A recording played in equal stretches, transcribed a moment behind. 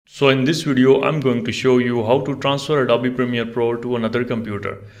So in this video, I'm going to show you how to transfer Adobe Premiere Pro to another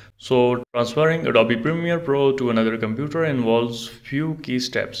computer. So transferring Adobe Premiere Pro to another computer involves few key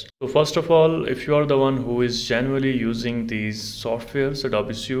steps. So first of all, if you are the one who is genuinely using these softwares,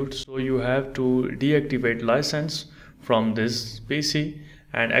 Adobe Suite, so you have to deactivate license from this PC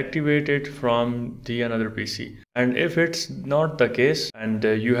and activate it from the another PC. And if it's not the case and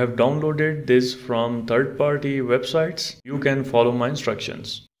you have downloaded this from third-party websites, you can follow my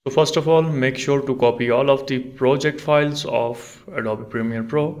instructions. So first of all, make sure to copy all of the project files of Adobe Premiere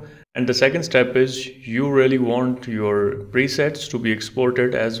Pro. And the second step is you really want your presets to be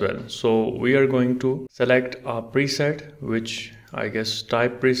exported as well. So we are going to select a preset, which I guess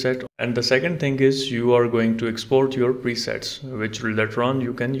type preset. And the second thing is you are going to export your presets, which later on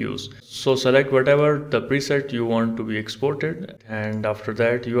you can use. So select whatever the preset you want to be exported. And after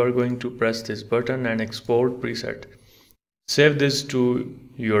that, you are going to press this button and export preset. Save this to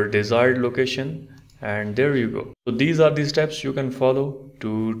your desired location and there you go. So these are the steps you can follow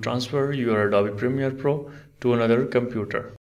to transfer your Adobe Premiere Pro to another computer.